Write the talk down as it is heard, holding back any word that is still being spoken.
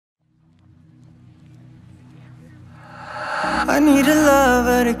I need a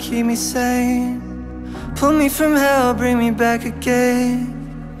lover to keep me sane, pull me from hell, bring me back again.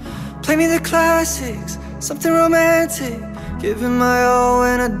 Play me the classics, something romantic, giving my all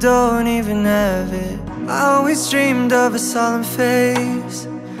when I don't even have it. I always dreamed of a solemn face,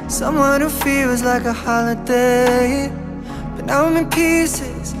 someone who feels like a holiday. But now I'm in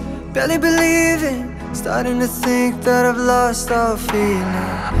pieces, barely believing, starting to think that I've lost all feeling.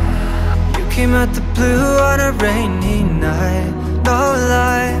 You came out the blue on a rainy night, no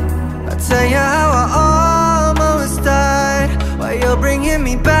lie, I'll tell you how I almost died, while you're bringing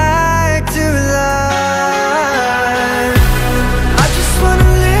me back to life. I just wanna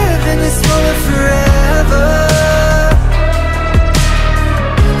live in this moment forever,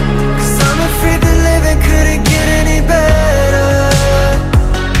 'cause I'm afraid that living couldn't get any better.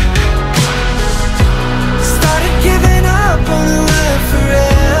 Started giving up on the word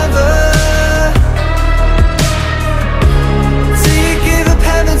forever, till you gave up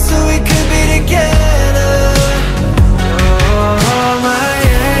heaven so we could be together. Oh, my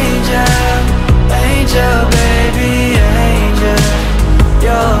angel, angel, baby, angel.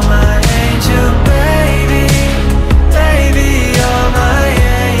 You're my angel, baby, baby. You're my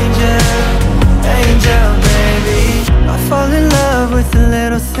angel, angel, baby. I fall in love with the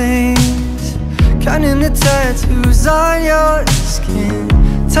little things, counting the tattoos on your skin.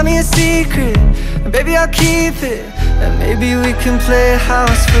 Tell me a secret, and baby I'll keep it, and maybe we can play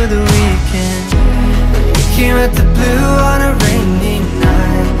house for the weekend. We came at the blue on a rainy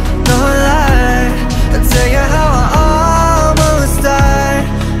night, no lie, I'll tell you how I almost died,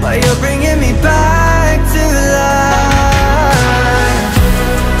 while you're bringing me back to life.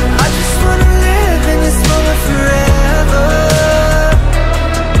 I just wanna live in this moment forever,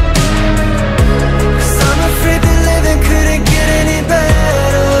 'cause I'm afraid that living couldn't get any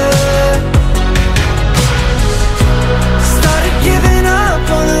better. Started giving up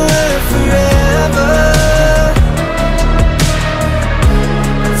on the word forever,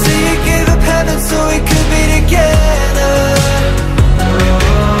 till you gave up heaven so we could be together.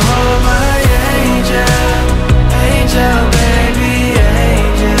 Oh, my angel, angel, baby,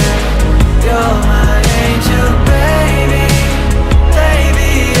 angel. You're my angel, baby,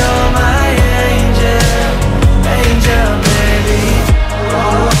 baby. You're my angel, angel, baby.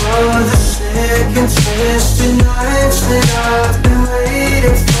 Oh, the sick and twisted nights that I've been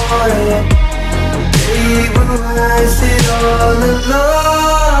waiting for you, they were worth it all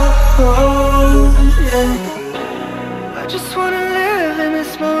alone, yeah. I just wanna live in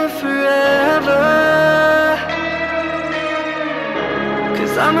this moment forever,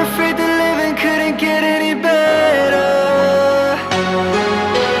 'cause I'm afraid that living couldn't get any better.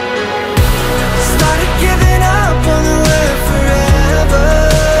 Started giving up on the word forever,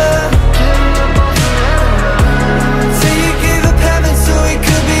 till you gave up heaven so we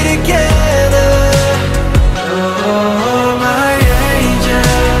could be together. Oh, my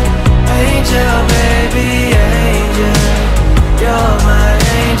angel, angel, baby, angel. You're my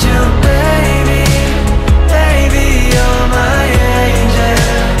angel, baby, baby. You're my angel,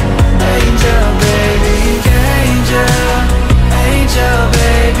 angel, baby, angel, angel,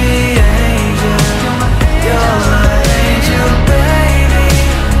 baby, angel. You're my angel, baby,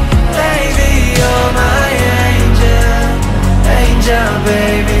 baby. You're my angel, angel,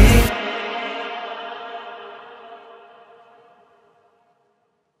 baby.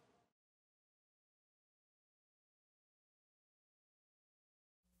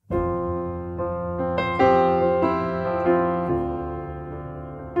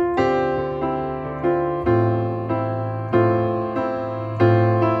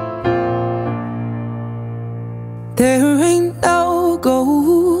 There ain't no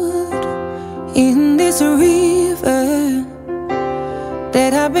gold in this river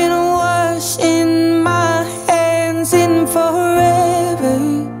that I've been washing my hands in forever.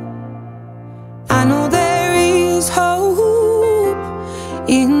 I know there is hope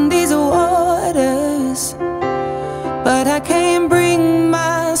in these waters, but I can't bring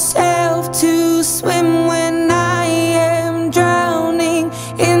myself to swim when I am drowning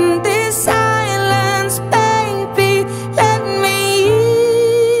in this silence. Baby, let me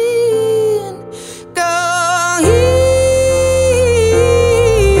in. Go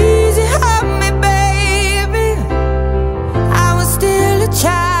easy on me, baby. I was still a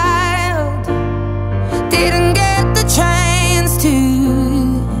child, didn't get the chance to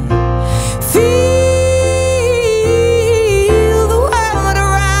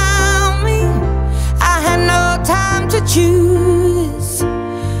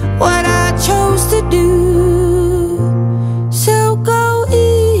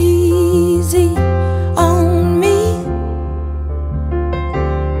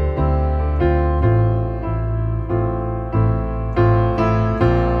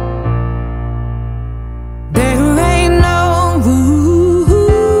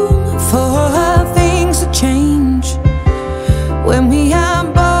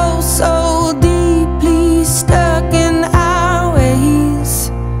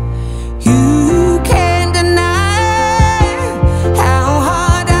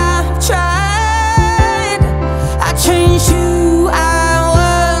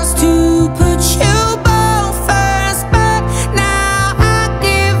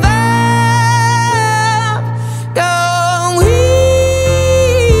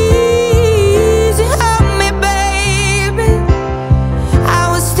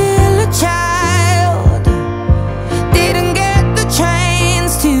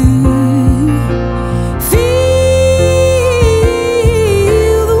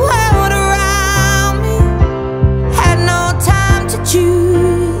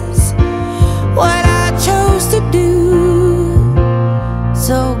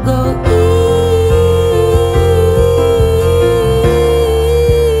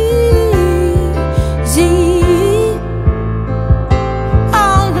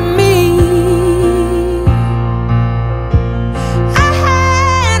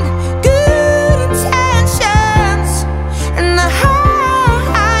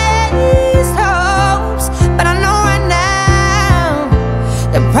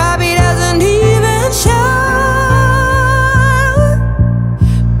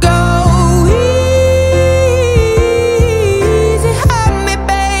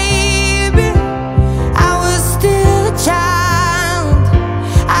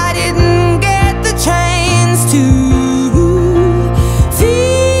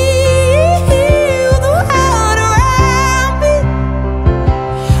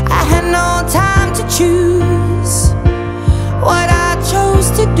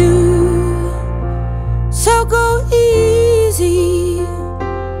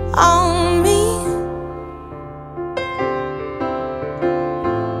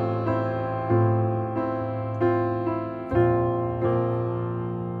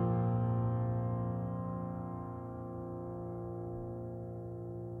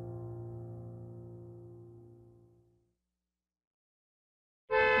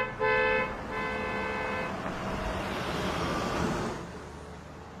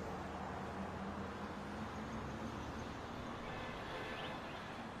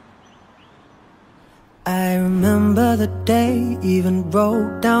I remember the day, even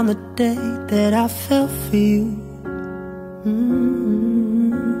wrote down the day that I fell for you.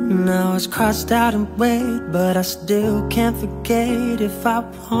 Now it's crossed out in red, but I still can't forget if I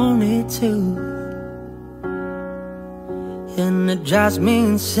wanted to. And it drives me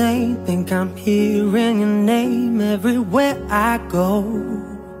insane, think I'm hearing your name everywhere I go.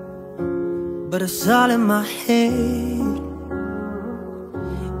 But it's all in my head,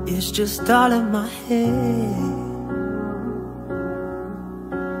 it's just all in my head.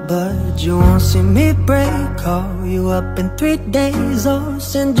 But you won't see me break, call you up in 3 days or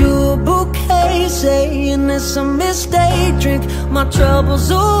send you a bouquet saying it's a mistake. Drink my troubles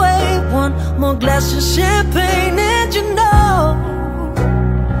away, one more glass of champagne. And you know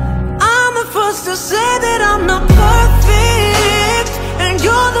I'm the first to say that I'm not perfect, and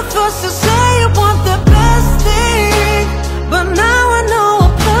you're the first to say you want the best thing. But now I know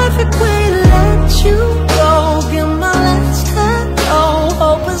a perfect way to let you go. Get my last hello,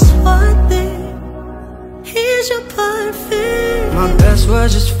 hope it's worth it. Here's your perfect. My best was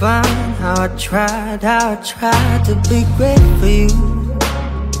just fine. How I tried to be great for you.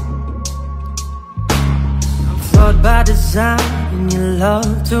 I'm flawed by design, and you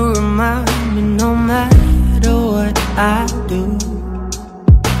love to remind me no matter what I do.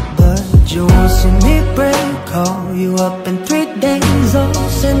 But you won't see me break, call you up in 3 days or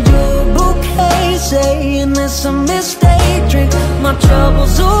send you a bouquet saying it's a mistake. Drink my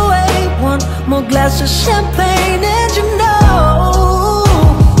troubles away, one more glass of champagne.